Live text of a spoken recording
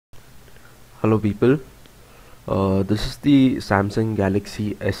Hello people, this is the Samsung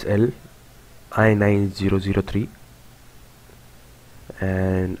Galaxy SL I9003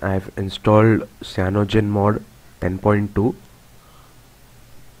 and I've installed CyanogenMod 10.2.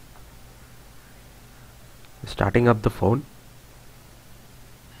 Starting up the phone.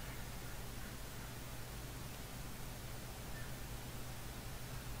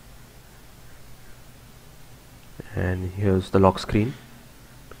 And here's the lock screen.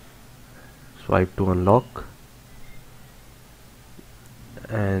 Swipe to unlock,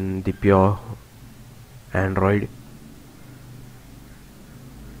 and the pure Android.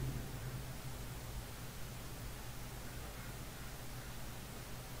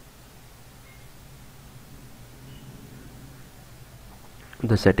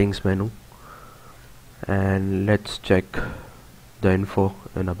 The settings menu, and let's check the info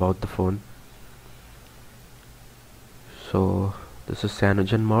and about the phone. So this is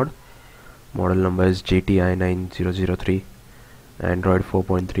CyanogenMod, model number is GT-I9003, Android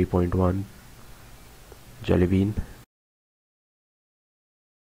 4.3.1, JellyBean.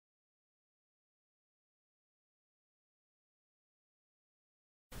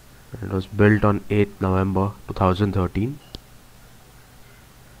 It was built on 8th November 2013.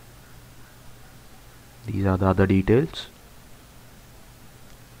 These are the other details.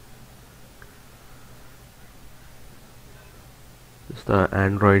 This is the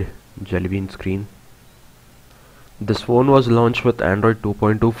Android JellyBean screen. This phone was launched with Android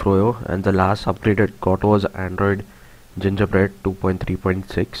 2.2 Froyo, and the last upgrade it got was Android Gingerbread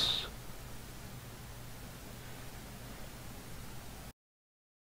 2.3.6.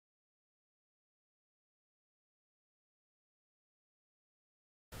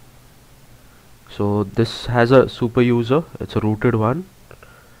 So this has a super user, it's a rooted one,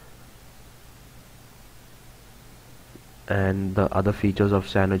 and the other features of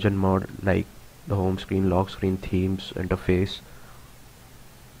CyanogenMod like the home screen, lock screen, themes, interface.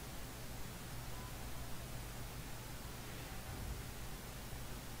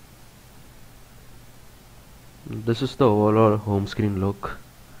 This is the overall home screen look.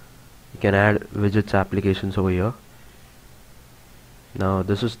 You can add widgets applications over here. Now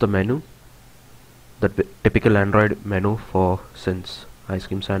this is the menu, the typical Android menu for since ice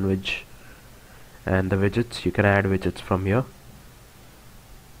cream sandwich, and the widgets, you can add widgets from here.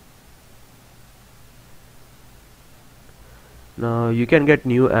 Now you can get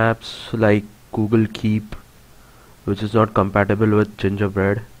new apps like Google Keep, which is not compatible with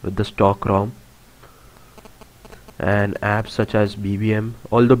Gingerbread with the stock ROM, and apps such as BBM,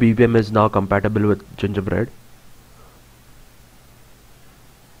 although BBM is now compatible with Gingerbread.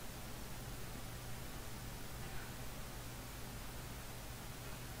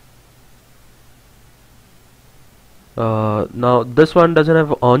 Now this one doesn't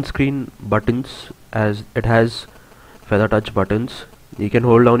have on-screen buttons as it has feather touch buttons. You can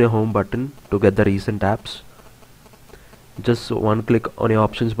hold down your home button to get the recent apps. Just one click on your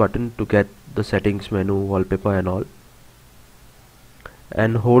options button to get the settings menu, wallpaper and all,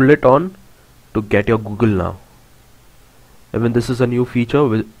 and hold it on to get your Google Now. Even this is a new feature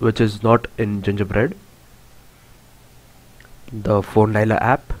which is not in Gingerbread. The phone dialer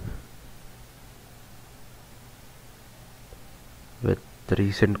app with the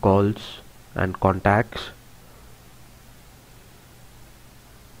recent calls and contacts.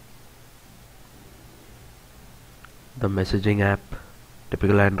 The messaging app,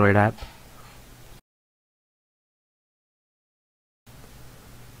 typical Android app.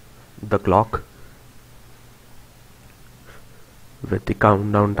 The clock with the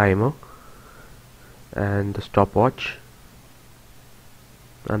countdown timer, and the stopwatch,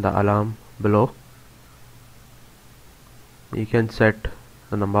 and the alarm below. You can set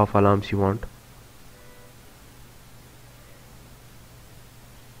the number of alarms you want.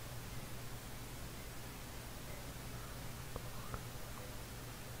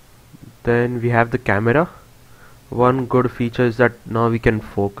 Then we have the camera. One good feature is that now we can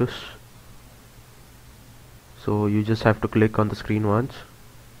focus. So you just have to click on the screen once,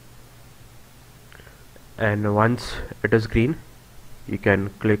 and once it is green you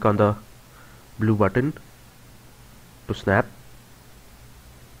can click on the blue button to snap,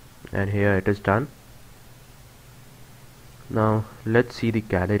 and here it is done. Now let's see the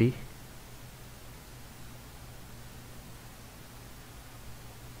gallery.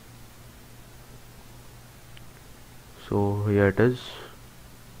 So here it is,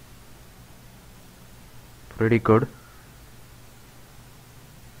 pretty good.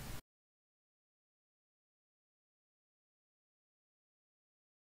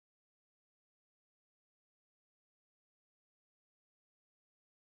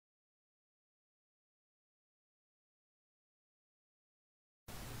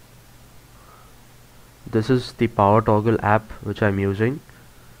 this is the power toggle app which I'm using.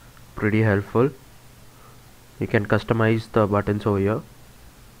 Pretty helpful. You can customize the buttons over here.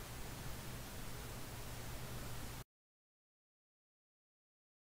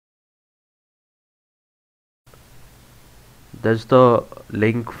 There's the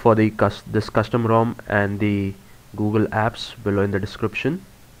link for the this custom ROM and the Google apps below in the description.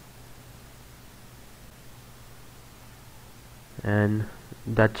 And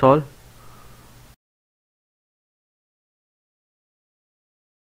that's all.